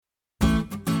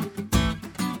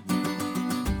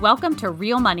Welcome to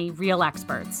Real Money, Real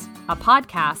Experts, a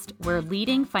podcast where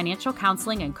leading financial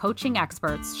counseling and coaching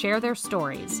experts share their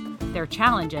stories, their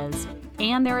challenges,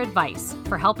 and their advice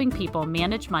for helping people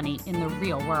manage money in the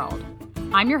real world.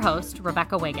 I'm your host,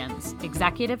 Rebecca Wiggins,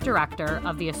 Executive Director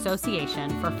of the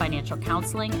Association for Financial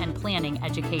Counseling and Planning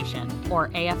Education, or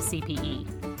AFCPE.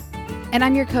 And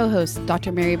I'm your co-host,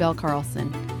 Dr. Mary Bell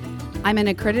Carlson. I'm an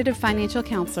accredited financial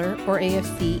counselor, or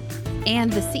AFC,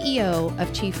 and the CEO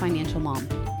of Chief Financial Mom.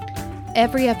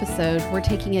 Every episode, we're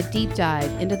taking a deep dive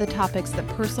into the topics that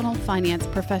personal finance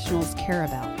professionals care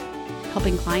about,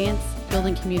 helping clients,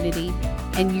 building community,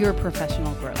 and your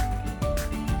professional growth.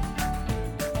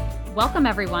 Welcome,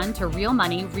 everyone, to Real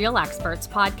Money, Real Experts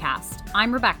podcast.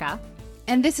 I'm Rebecca.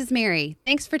 And this is Mary.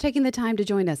 Thanks for taking the time to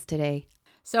join us today.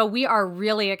 So we are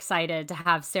really excited to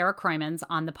have Sarah Kroimans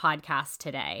on the podcast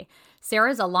today.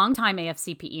 Sarah is a longtime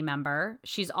AFCPE member.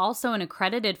 She's also an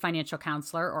accredited financial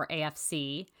counselor, or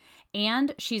AFC,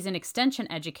 and she's an extension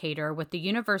educator with the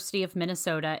University of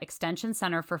Minnesota Extension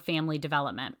Center for Family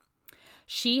Development.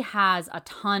 She has a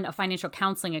ton of financial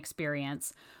counseling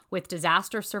experience with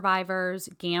disaster survivors,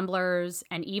 gamblers,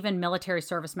 and even military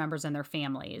service members and their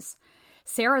families.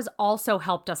 Sarah's also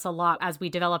helped us a lot as we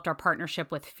developed our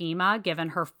partnership with FEMA, given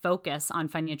her focus on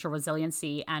financial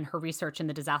resiliency and her research in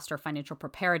the disaster financial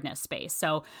preparedness space.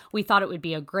 So we thought it would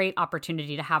be a great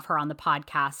opportunity to have her on the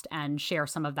podcast and share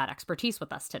some of that expertise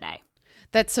with us today.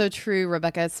 That's so true,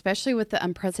 Rebecca, especially with the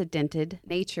unprecedented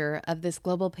nature of this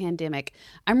global pandemic.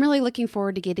 I'm really looking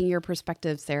forward to getting your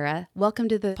perspective, Sarah. Welcome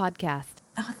to the podcast.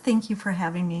 Oh, thank you for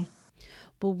having me.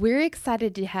 Well, we're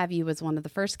excited to have you as one of the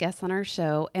first guests on our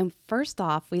show. And first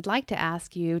off, we'd like to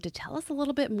ask you to tell us a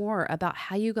little bit more about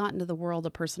how you got into the world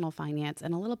of personal finance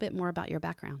and a little bit more about your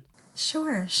background.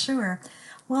 Sure.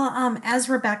 Well, as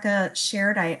Rebecca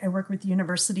shared, I work with the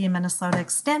University of Minnesota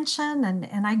Extension,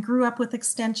 and I grew up with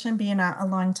Extension, being a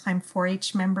longtime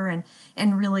 4-H member,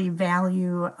 and really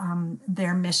value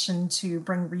their mission to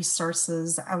bring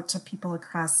resources out to people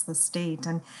across the state.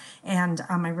 And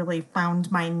I really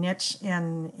found my niche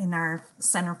in our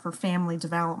Center for Family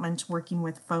Development, working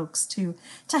with folks to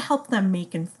help them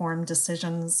make informed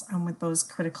decisions with those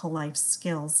critical life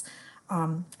skills.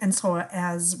 And so,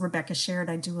 as Rebecca shared,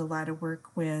 I do a lot of work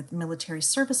with military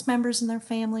service members and their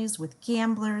families, with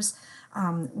gamblers.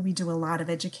 We do a lot of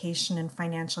education and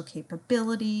financial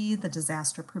capability, the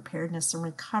disaster preparedness and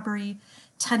recovery,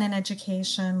 tenant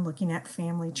education, looking at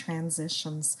family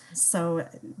transitions. So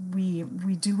we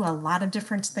do a lot of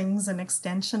different things in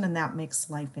Extension, and that makes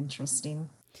life interesting.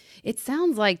 It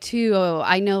sounds like, too,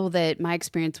 I know that my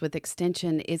experience with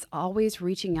Extension is always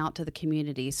reaching out to the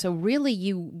community. So really,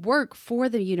 you work for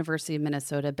the University of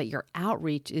Minnesota, but your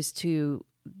outreach is to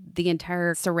the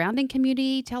entire surrounding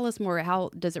community. Tell us more.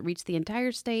 How does it reach the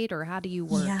entire state, or how do you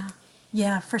work?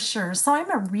 Yeah, for sure. So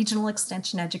I'm a regional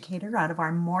extension educator out of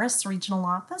our Morris regional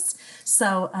office.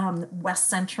 So West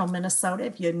Central Minnesota,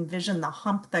 if you envision the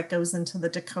hump that goes into the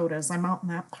Dakotas, I'm out in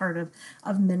that part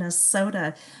of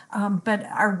Minnesota. But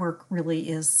our work really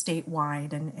is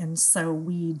statewide. And so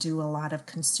we do a lot of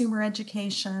consumer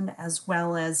education, as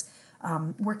well as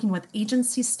working with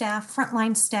agency staff,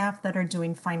 frontline staff that are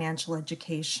doing financial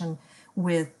education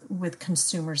with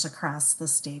consumers across the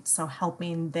state. So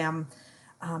helping them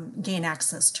gain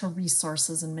access to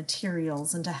resources and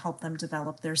materials, and to help them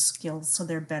develop their skills so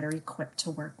they're better equipped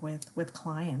to work with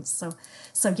clients.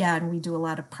 So yeah, and we do a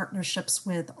lot of partnerships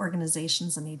with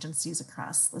organizations and agencies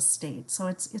across the state. So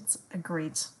it's a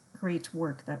great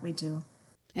work that we do.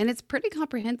 And it's pretty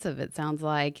comprehensive, it sounds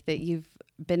like, that you've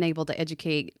been able to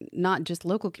educate not just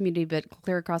local community, but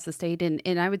clear across the state. And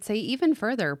I would say even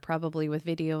further, probably with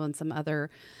video and some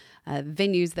other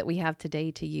venues that we have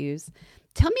today to use.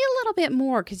 Tell me a little bit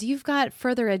more, because you've got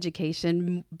further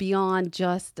education beyond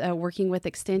just working with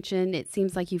Extension. It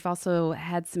seems like you've also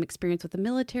had some experience with the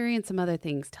military and some other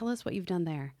things. Tell us what you've done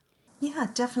there. Yeah,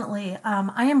 definitely.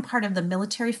 I am part of the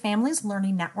Military Families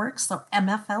Learning Network, so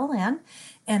MFLN,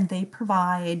 and they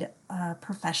provide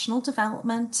professional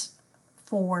development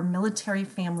for military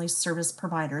family service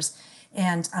providers.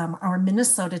 And our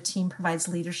Minnesota team provides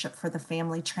leadership for the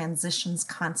Family Transitions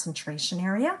Concentration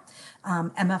Area.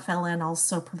 MFLN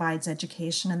also provides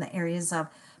education in the areas of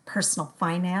personal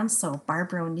finance. So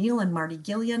Barbara O'Neill and Marty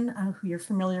Gillian, who you're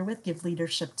familiar with, give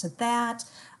leadership to that.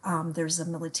 There's a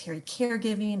military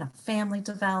caregiving, a family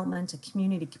development, a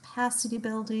community capacity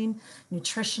building,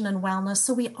 nutrition and wellness.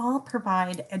 So we all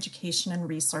provide education and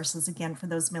resources, again, for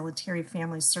those military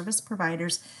family service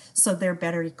providers, so they're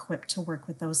better equipped to work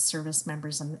with those service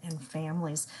members and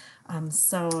families.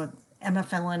 So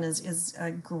MFLN is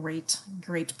a great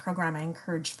program. I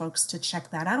encourage folks to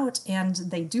check that out. And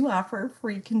they do offer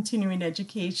free continuing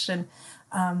education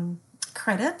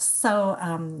credits.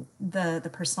 So the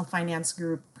personal finance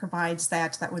group provides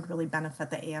that. That would really benefit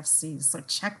the AFC. So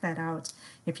check that out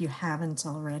if you haven't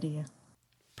already.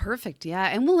 Perfect. Yeah.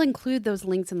 And we'll include those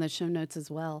links in the show notes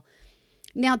as well.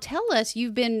 Now, tell us,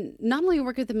 you've been not only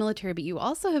working with the military, but you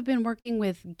also have been working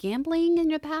with gambling in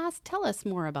your past. Tell us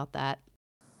more about that.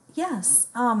 Yes.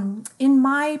 In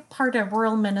my part of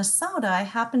rural Minnesota, I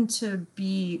happen to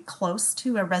be close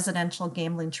to a residential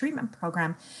gambling treatment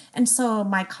program. And so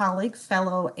my colleague,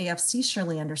 fellow AFC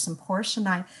Shirley Anderson Porsche, and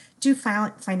I do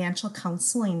financial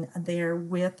counseling there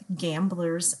with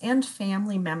gamblers and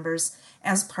family members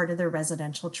as part of their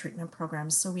residential treatment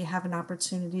programs. So we have an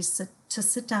opportunity to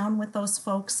sit down with those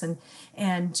folks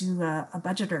and do a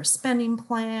budget or spending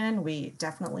plan. We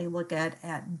definitely look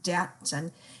at debt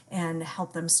and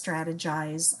help them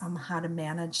strategize how to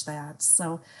manage that.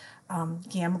 So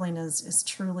gambling is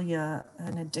truly an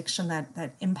addiction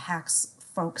that impacts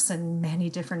folks in many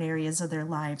different areas of their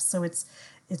lives. So it's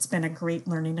been a great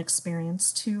learning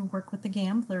experience to work with the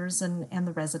gamblers and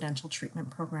the residential treatment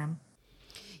program.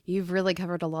 You've really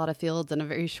covered a lot of fields in a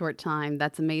very short time.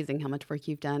 That's amazing how much work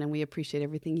you've done, and we appreciate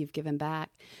everything you've given back.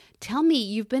 Tell me,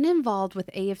 you've been involved with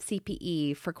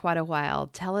AFCPE for quite a while.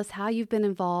 Tell us how you've been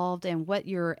involved and what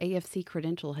your AFC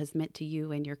credential has meant to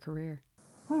you and your career.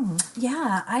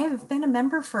 Yeah, I have been a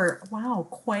member for, wow,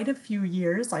 quite a few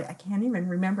years. I can't even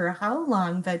remember how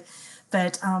long, but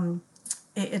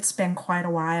it's been quite a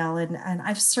while. And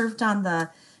I've served on the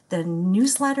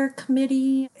newsletter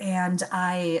committee, and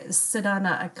I sit on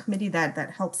a committee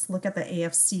that helps look at the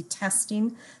AFC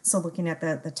testing, so looking at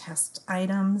the test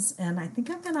items. And I think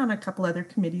I've been on a couple other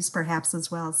committees perhaps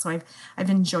as well. So I've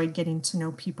enjoyed getting to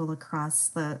know people across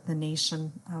the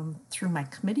nation through my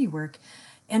committee work.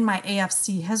 And my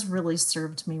AFC has really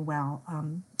served me well.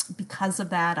 Because of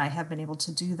that, I have been able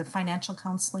to do the financial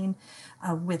counseling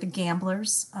with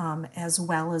gamblers as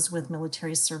well as with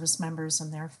military service members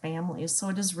and their families. So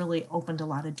it has really opened a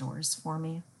lot of doors for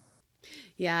me.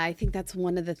 Yeah, I think that's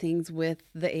one of the things with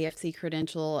the AFC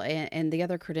credential and the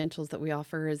other credentials that we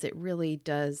offer is it really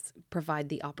does provide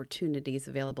the opportunities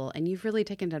available. And you've really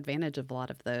taken advantage of a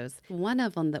lot of those. One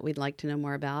of them that we'd like to know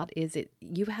more about is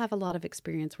you have a lot of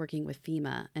experience working with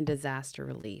FEMA and disaster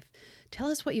relief. Tell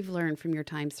us what you've learned from your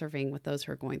time serving with those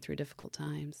who are going through difficult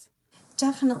times.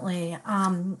 Definitely.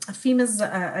 FEMA is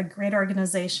a great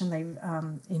organization. They've,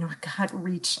 got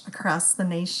reach across the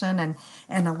nation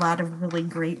and a lot of really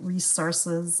great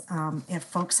resources. If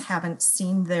folks haven't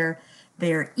seen their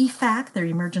EFAC, their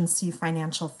Emergency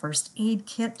Financial First Aid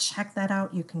Kit, check that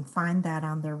out. You can find that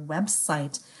on their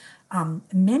website.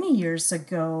 Many years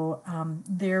ago,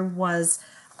 there was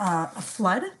a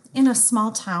flood in a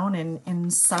small town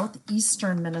in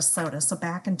southeastern Minnesota. So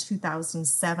back in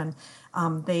 2007,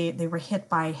 they were hit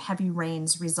by heavy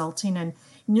rains, resulting in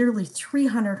nearly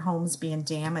 300 homes being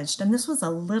damaged. And this was a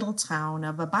little town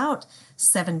of about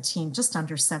just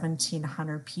under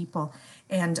 1,700 people.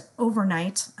 And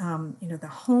overnight, the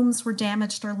homes were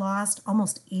damaged or lost.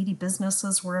 Almost 80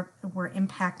 businesses were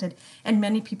impacted, and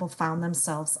many people found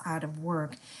themselves out of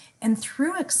work. And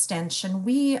through Extension,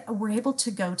 we were able to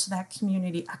go to that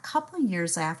community a couple of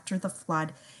years after the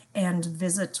flood and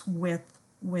visit with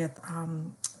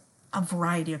a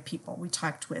variety of people. We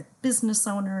talked with business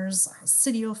owners,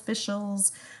 city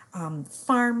officials,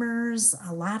 farmers,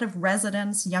 a lot of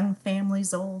residents, young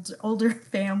families, older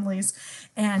families,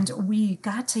 and we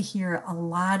got to hear a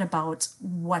lot about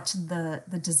what the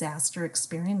disaster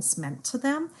experience meant to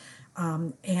them.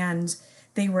 And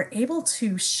they were able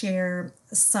to share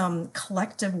some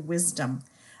collective wisdom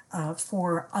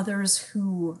for others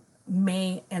who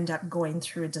may end up going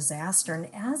through a disaster. And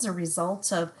as a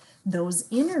result of those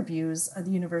interviews,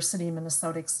 the University of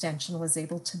Minnesota Extension was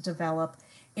able to develop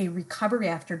a recovery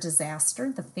after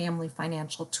disaster, the Family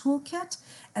Financial Toolkit.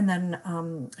 And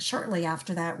then shortly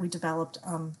after that, we developed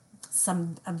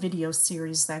a video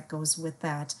series that goes with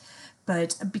that.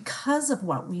 But because of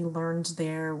what we learned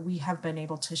there, we have been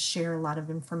able to share a lot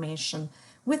of information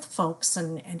with folks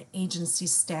and agency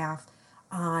staff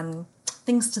on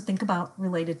things to think about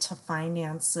related to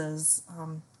finances,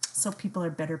 so people are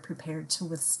better prepared to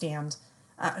withstand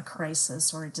a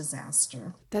crisis or a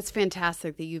disaster. That's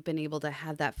fantastic that you've been able to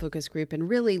have that focus group and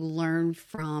really learn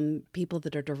from people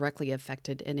that are directly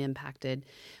affected and impacted.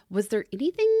 Was there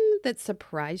anything that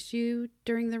surprised you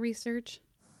during the research?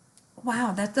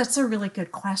 Wow, that's a really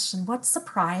good question. What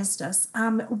surprised us?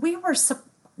 We were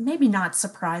maybe not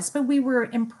surprised, but we were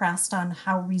impressed on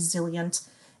how resilient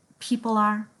people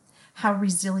are. how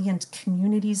resilient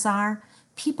communities are.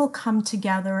 People come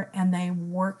together and they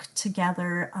work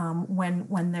together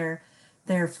when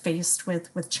they're faced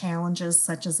with challenges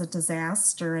such as a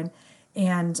disaster,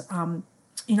 and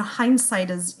hindsight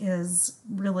is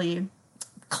really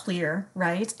clear,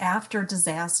 right? After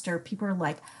disaster, people are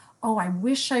like, oh, I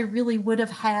wish I really would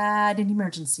have had an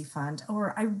emergency fund,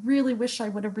 or I really wish I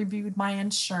would have reviewed my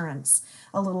insurance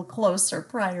a little closer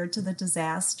prior to the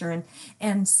disaster.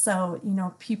 And so,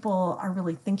 people are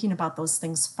really thinking about those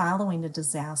things following a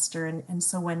disaster. And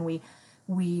so when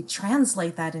we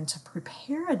translate that into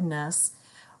preparedness,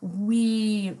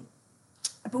 we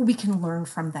but we can learn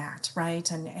from that, right?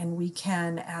 And we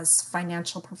can, as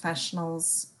financial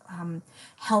professionals,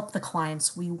 help the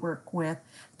clients we work with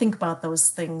think about those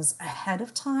things ahead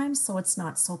of time so it's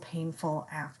not so painful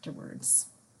afterwards.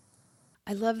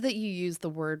 I love that you use the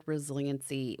word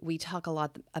resiliency. We talk a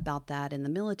lot about that in the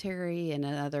military and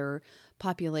in other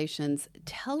populations.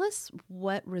 Tell us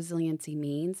what resiliency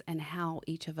means and how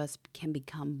each of us can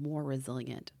become more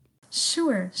resilient.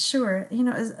 Sure, sure.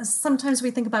 Sometimes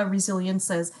we think about resilience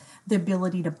as the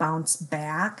ability to bounce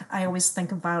back. I always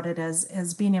think about it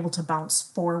as being able to bounce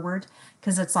forward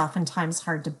because it's oftentimes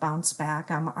hard to bounce back.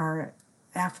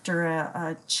 After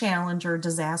a challenge or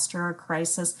disaster or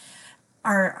crisis,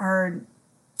 our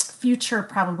future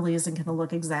probably isn't going to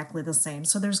look exactly the same.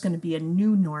 So there's going to be a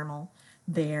new normal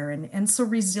there, and so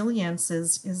resilience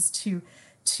is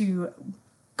to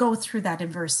go through that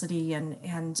adversity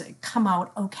and come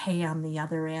out okay on the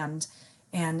other end,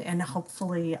 and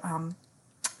hopefully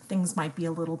things might be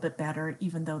a little bit better,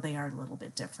 even though they are a little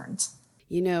bit different.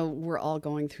 We're all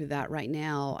going through that right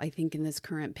now. I think in this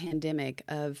current pandemic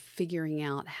of figuring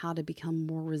out how to become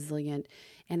more resilient.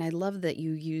 And I love that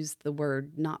you use the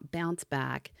word not bounce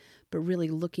back, but really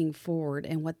looking forward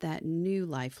and what that new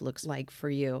life looks like for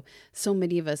you. So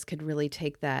many of us could really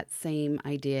take that same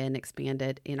idea and expand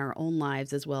it in our own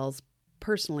lives as well as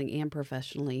personally and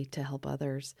professionally to help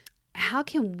others. How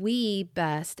can we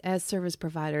best, as service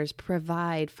providers,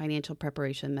 provide financial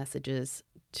preparation messages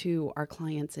to our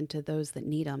clients and to those that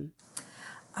need them?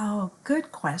 Oh,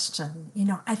 good question.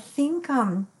 I think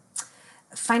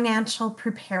financial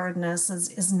preparedness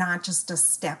is not just a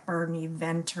step or an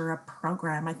event or a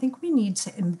program. I think we need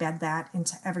to embed that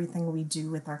into everything we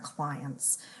do with our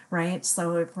clients, right?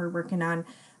 So if we're working on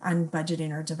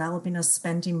budgeting or developing a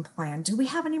spending plan, do we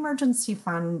have an emergency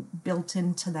fund built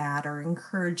into that or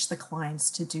encourage the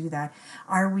clients to do that?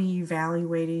 Are we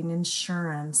evaluating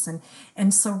insurance?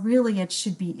 And so really it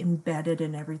should be embedded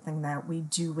in everything that we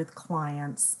do with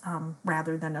clients,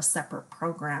 rather than a separate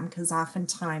program, because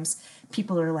oftentimes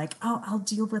people are like, oh, I'll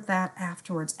deal with that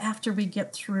afterwards, after we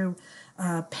get through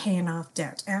paying off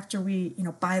debt, after we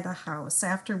buy the house,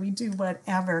 after we do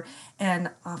whatever.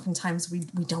 And oftentimes we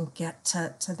don't get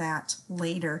to that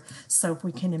later. So if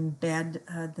we can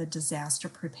embed the disaster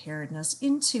preparedness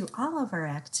into all of our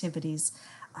activities,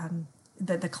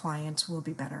 the client will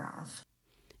be better off.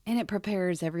 And it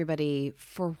prepares everybody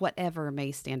for whatever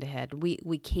may stand ahead.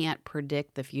 We can't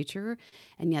predict the future,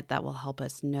 and yet that will help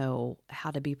us know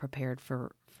how to be prepared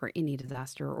for any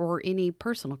disaster or any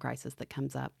personal crisis that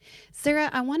comes up. Sarah,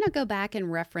 I want to go back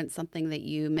and reference something that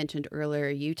you mentioned earlier.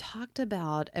 You talked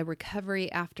about a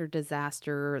recovery after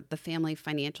disaster, the Family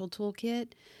Financial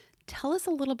Toolkit. Tell us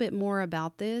a little bit more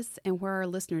about this and where our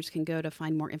listeners can go to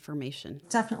find more information.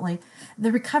 Definitely.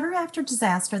 The Recovery After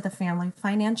Disaster, the Family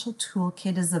Financial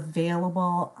Toolkit, is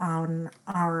available on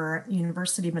our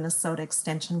University of Minnesota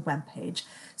Extension webpage.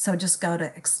 So just go to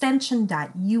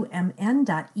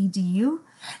extension.umn.edu,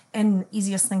 and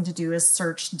easiest thing to do is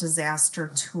search Disaster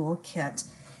Toolkit.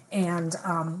 And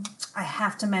I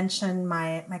have to mention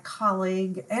my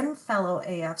colleague and fellow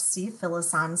AFC,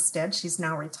 Phyllis Onstead. She's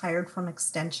now retired from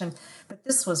Extension, but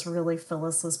this was really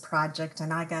Phyllis's project,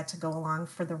 and I got to go along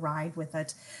for the ride with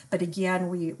it. But again,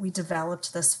 we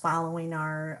developed this following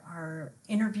our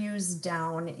interviews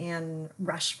down in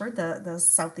Rushford, the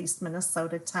southeast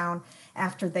Minnesota town,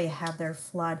 after they had their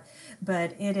flood.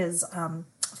 But it is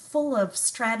full of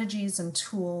strategies and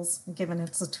tools, given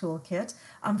it's a toolkit,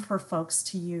 for folks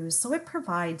to use. So it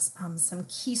provides some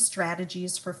key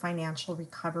strategies for financial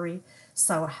recovery.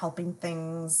 So helping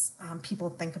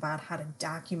people think about how to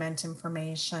document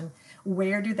information.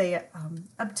 Where do they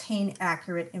obtain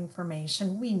accurate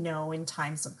information? We know in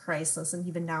times of crisis, and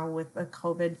even now with the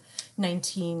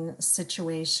COVID-19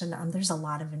 situation, there's a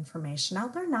lot of information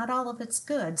out there. Not all of it's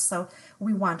good. So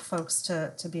we want folks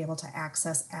to be able to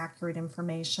access accurate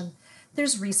information.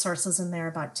 There's resources in there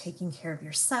about taking care of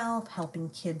yourself, helping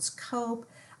kids cope.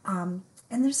 And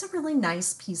there's a really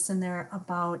nice piece in there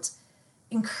about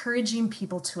encouraging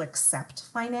people to accept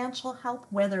financial help,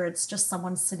 whether it's just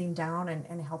someone sitting down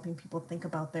and helping people think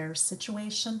about their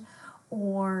situation,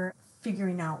 or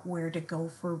figuring out where to go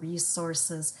for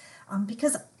resources,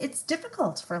 because it's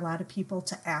difficult for a lot of people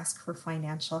to ask for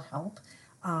financial help.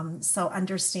 So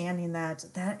understanding that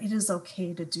it is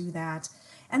okay to do that.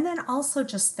 And then also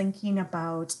just thinking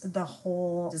about the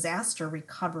whole disaster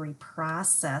recovery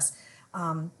process.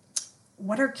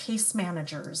 What are case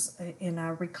managers in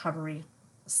a recovery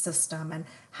system, and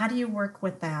how do you work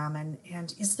with them,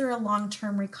 and is there a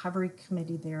long-term recovery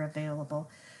committee there available,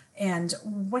 and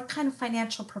what kind of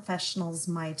financial professionals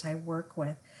might I work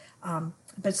with?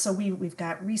 But so we've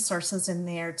got resources in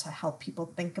there to help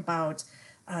people think about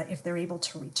if they're able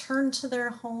to return to their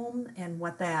home and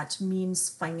what that means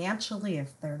financially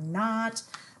if they're not.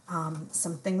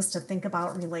 Some things to think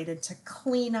about related to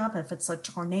cleanup if it's a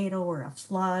tornado or a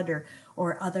flood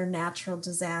or other natural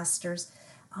disasters.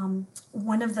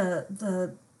 One of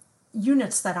the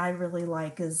units that I really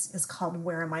like is called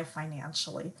Where Am I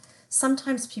Financially?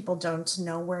 Sometimes people don't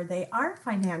know where they are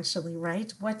financially,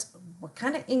 right? What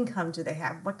kind of income do they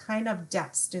have? What kind of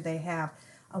debts do they have?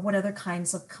 What other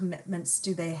kinds of commitments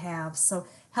do they have? So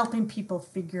helping people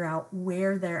figure out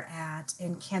where they're at,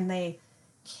 and can they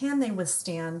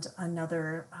withstand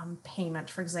another payment?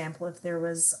 For example, if there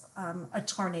was a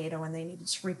tornado and they needed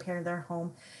to repair their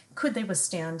home, could they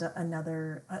withstand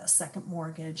a second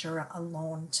mortgage or a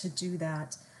loan to do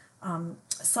that?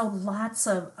 So lots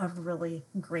of really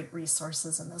great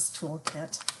resources in this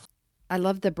toolkit. I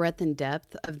love the breadth and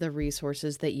depth of the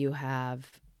resources that you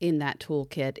have in that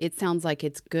toolkit. It sounds like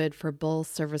it's good for both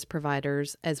service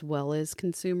providers as well as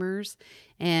consumers.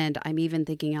 And I'm even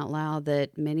thinking out loud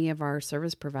that many of our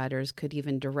service providers could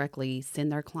even directly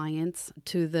send their clients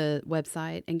to the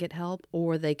website and get help,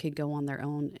 or they could go on their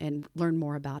own and learn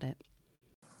more about it.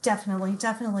 Definitely,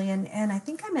 definitely. And I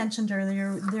think I mentioned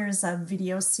earlier, there's a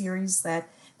video series that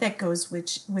goes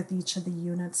with each of the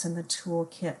units in the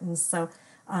toolkit. And so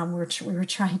we were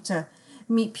trying to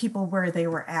meet people where they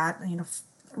were at.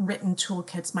 Written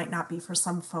toolkits might not be for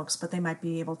some folks, but they might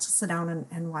be able to sit down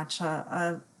and watch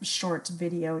a short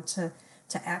video to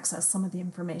access some of the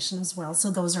information as well.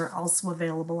 So those are also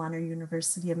available on our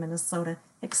University of Minnesota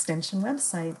Extension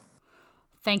website.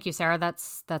 Thank you, Sarah.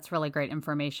 That's really great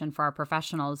information for our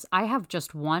professionals. I have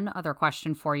just one other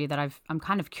question for you that I'm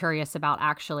kind of curious about,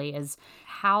 actually, is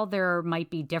how there might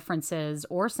be differences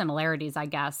or similarities, I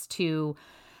guess, to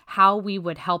how we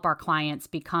would help our clients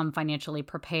become financially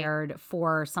prepared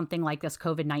for something like this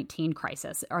COVID-19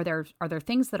 crisis. Are there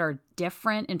things that are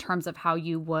different in terms of how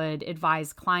you would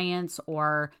advise clients,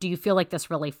 or do you feel like this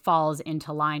really falls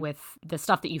into line with the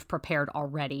stuff that you've prepared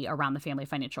already around the Family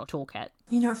Financial Toolkit?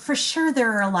 For sure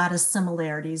there are a lot of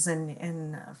similarities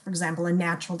in for example, a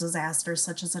natural disaster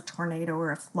such as a tornado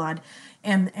or a flood,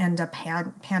 and a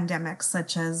pandemic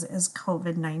such as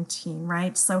COVID-19,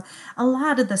 right? So a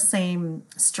lot of the same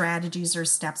strategies or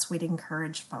steps we'd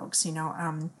encourage folks,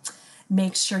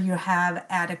 make sure you have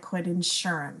adequate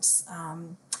insurance.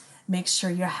 Make sure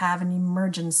you have an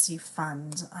emergency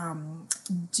fund.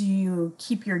 Do you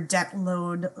keep your debt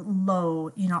load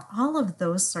low? All of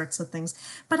those sorts of things.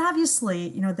 But obviously,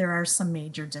 there are some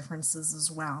major differences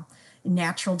as well.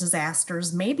 Natural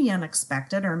disasters may be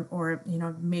unexpected, or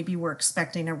maybe we're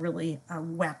expecting a really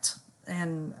wet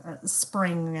and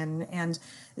spring and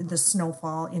the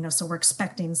snowfall, so we're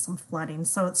expecting some flooding.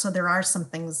 So there are some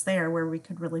things there where we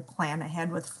could really plan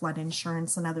ahead with flood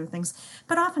insurance and other things.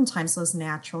 But oftentimes those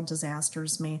natural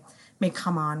disasters may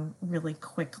come on really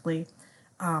quickly.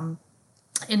 And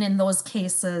in those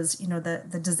cases,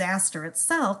 the disaster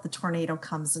itself, the tornado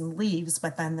comes and leaves,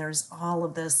 but then there's all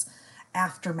of this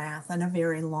aftermath and a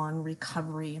very long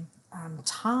recovery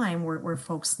time where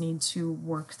folks need to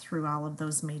work through all of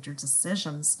those major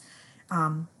decisions.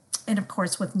 And of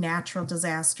course, with natural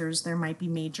disasters, there might be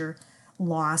major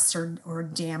loss or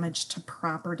damage to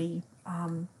property,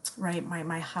 right?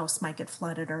 My house might get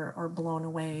flooded or blown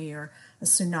away, or a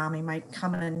tsunami might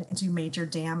come in and do major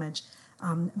damage.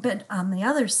 But on the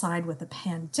other side, with a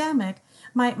pandemic,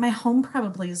 my home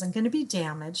probably isn't going to be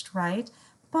damaged, right?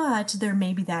 But there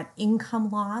may be that income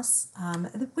loss,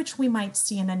 which we might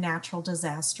see in a natural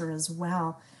disaster as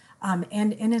well.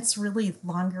 And it's really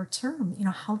longer term.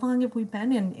 How long have we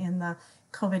been in the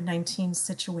COVID-19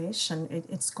 situation?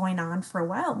 It's going on for a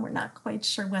while, and we're not quite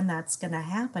sure when that's going to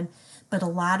happen. But a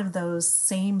lot of those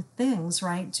same things,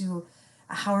 right?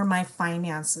 How are my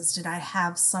finances? Did I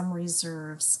have some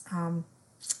reserves?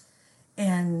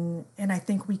 And I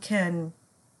think we can.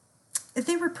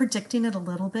 They were predicting it a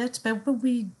little bit, but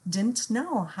we didn't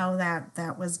know how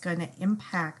that was going to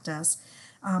impact us.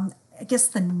 I guess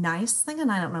the nice thing,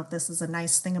 and I don't know if this is a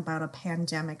nice thing about a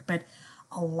pandemic, but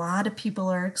a lot of people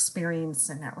are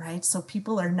experiencing it, right? So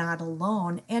people are not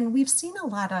alone. And we've seen a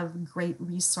lot of great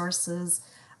resources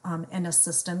and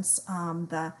assistance.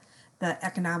 The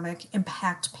economic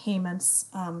impact payments,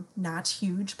 not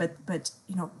huge, but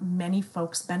many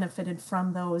folks benefited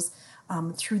from those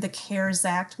through the CARES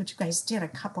Act, which you guys did a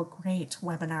couple great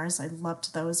webinars. I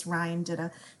loved those. Ryan did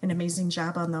an amazing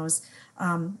job on those.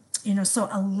 So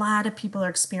a lot of people are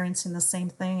experiencing the same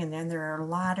thing, and then there are a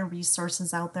lot of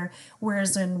resources out there.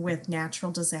 Whereas with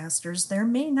natural disasters, there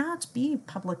may not be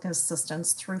public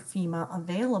assistance through FEMA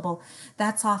available.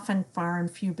 That's often far and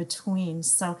few between.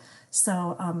 So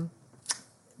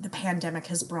the pandemic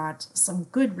has brought some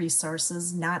good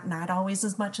resources, not always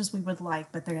as much as we would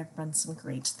like, but there have been some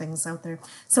great things out there.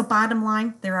 So bottom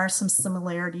line, there are some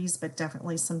similarities, but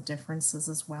definitely some differences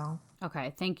as well.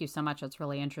 Okay, thank you so much. That's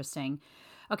really interesting.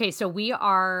 Okay, so we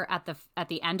are at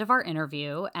the end of our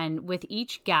interview, and with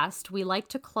each guest, we like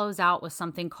to close out with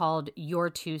something called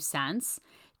Your 2 cents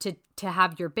to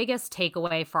have your biggest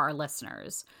takeaway for our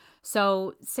listeners.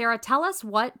 So, Sarah, tell us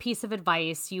what piece of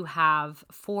advice you have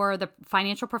for the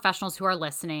financial professionals who are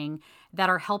listening that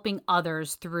are helping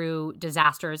others through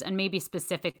disasters, and maybe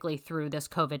specifically through this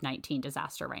COVID-19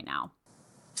 disaster right now.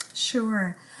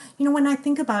 Sure. When I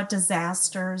think about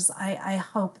disasters, I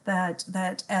hope that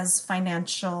as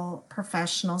financial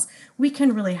professionals, we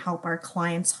can really help our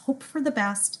clients hope for the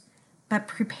best, but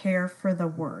prepare for the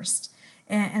worst.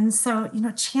 And so,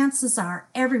 chances are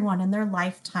everyone in their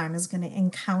lifetime is going to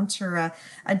encounter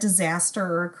a disaster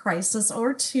or a crisis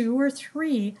or 2 or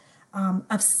 3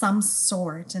 of some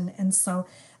sort. And so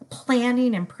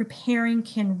planning and preparing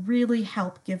can really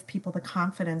help give people the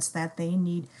confidence that they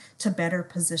need to better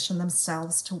position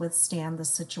themselves to withstand the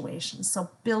situation. So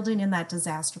building in that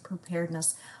disaster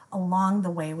preparedness along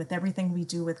the way with everything we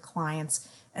do with clients,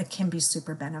 it can be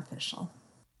super beneficial.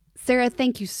 Sarah,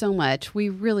 thank you so much. We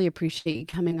really appreciate you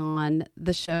coming on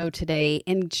the show today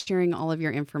and sharing all of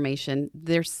your information.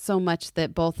 There's so much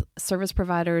that both service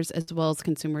providers as well as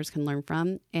consumers can learn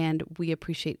from, and we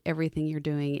appreciate everything you're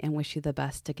doing and wish you the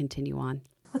best to continue on.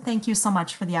 Well, thank you so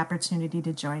much for the opportunity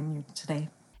to join you today.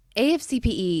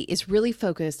 AFCPE is really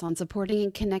focused on supporting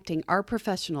and connecting our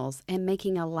professionals and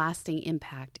making a lasting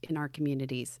impact in our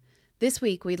communities. This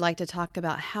week, we'd like to talk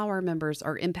about how our members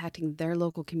are impacting their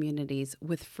local communities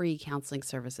with free counseling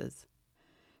services.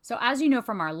 So as you know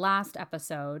from our last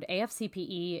episode,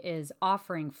 AFCPE is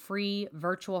offering free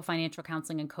virtual financial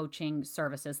counseling and coaching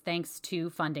services thanks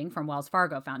to funding from Wells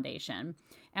Fargo Foundation.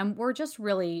 And we're just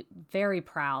really very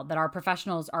proud that our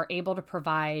professionals are able to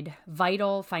provide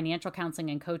vital financial counseling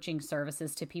and coaching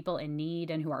services to people in need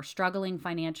and who are struggling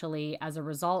financially as a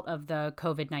result of the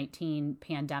COVID-19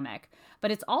 pandemic.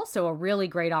 But it's also a really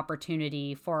great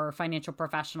opportunity for financial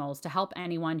professionals to help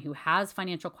anyone who has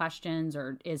financial questions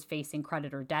or is facing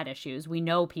credit or debt issues. We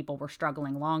know people were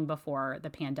struggling long before the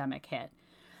pandemic hit.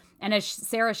 And as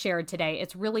Sarah shared today,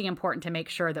 it's really important to make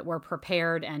sure that we're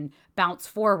prepared and bounce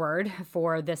forward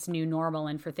for this new normal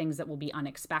and for things that will be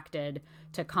unexpected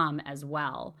to come as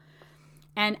well.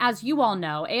 And as you all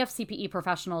know, AFCPE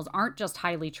professionals aren't just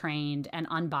highly trained and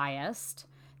unbiased.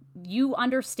 You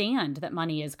understand that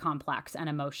money is complex and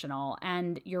emotional,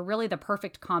 and you're really the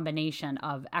perfect combination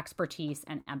of expertise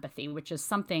and empathy, which is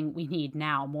something we need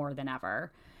now more than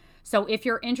ever. So if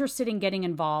you're interested in getting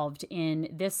involved in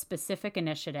this specific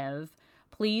initiative,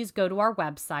 please go to our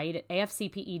website at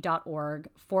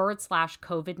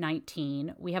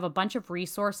afcpe.org/COVID-19. We have a bunch of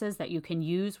resources that you can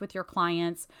use with your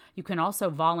clients. You can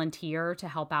also volunteer to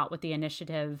help out with the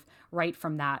initiative right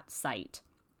from that site.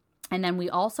 And then we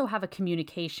also have a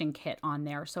communication kit on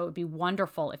there. So it would be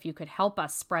wonderful if you could help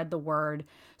us spread the word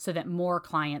so that more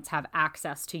clients have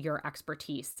access to your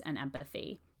expertise and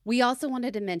empathy. We also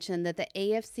wanted to mention that the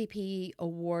AFCPE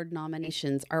award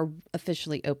nominations are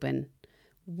officially open.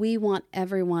 We want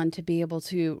everyone to be able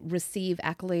to receive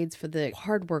accolades for the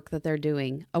hard work that they're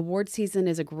doing. Award season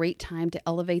is a great time to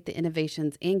elevate the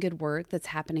innovations and good work that's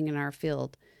happening in our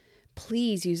field.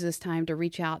 Please use this time to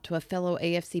reach out to a fellow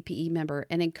AFCPE member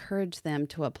and encourage them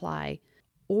to apply.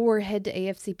 Or head to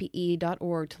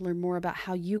afcpe.org to learn more about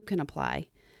how you can apply.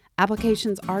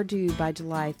 Applications are due by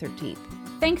July 13th.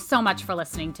 Thanks so much for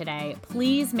listening today.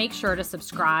 Please make sure to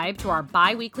subscribe to our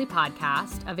bi-weekly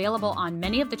podcast, available on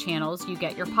many of the channels you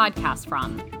get your podcasts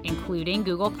from, including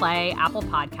Google Play, Apple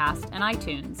Podcasts, and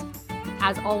iTunes.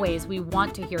 As always, we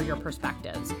want to hear your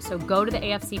perspectives, so go to the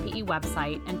AFCPE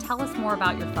website and tell us more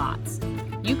about your thoughts.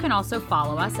 You can also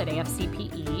follow us at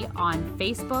AFCPE on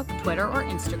Facebook, Twitter, or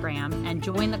Instagram and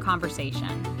join the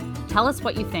conversation. Tell us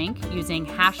what you think using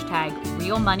hashtag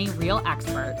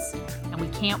RealMoneyRealExperts, and we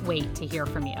can't wait to hear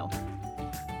from you.